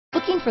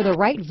Looking for the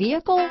right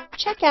vehicle?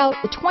 Check out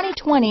the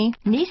 2020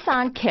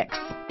 Nissan Kicks.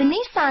 The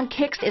Nissan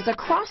Kicks is a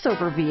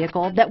crossover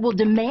vehicle that will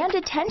demand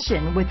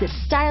attention with its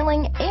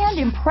styling and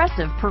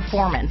impressive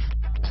performance.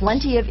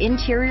 Plenty of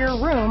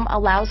interior room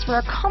allows for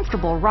a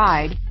comfortable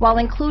ride while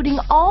including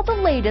all the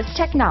latest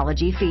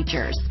technology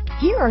features.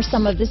 Here are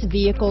some of this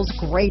vehicle's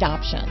great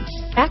options: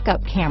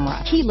 backup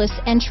camera, keyless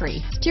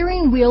entry,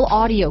 steering wheel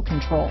audio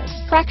controls,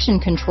 traction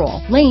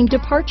control, lane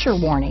departure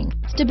warning,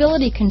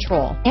 stability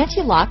control,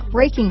 anti-lock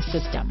braking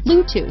system,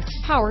 Bluetooth,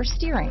 power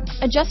steering,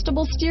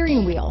 adjustable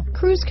steering wheel,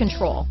 cruise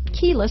control,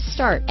 keyless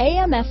start,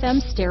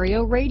 AM/FM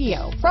stereo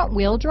radio, front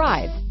wheel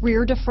drive,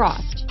 rear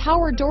defrost,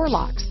 power door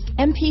locks,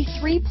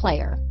 MP3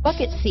 player,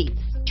 bucket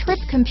seats, trip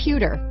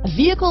computer. A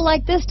vehicle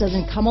like this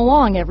doesn't come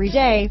along every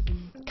day.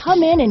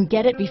 Come in and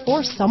get it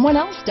before someone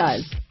else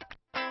does.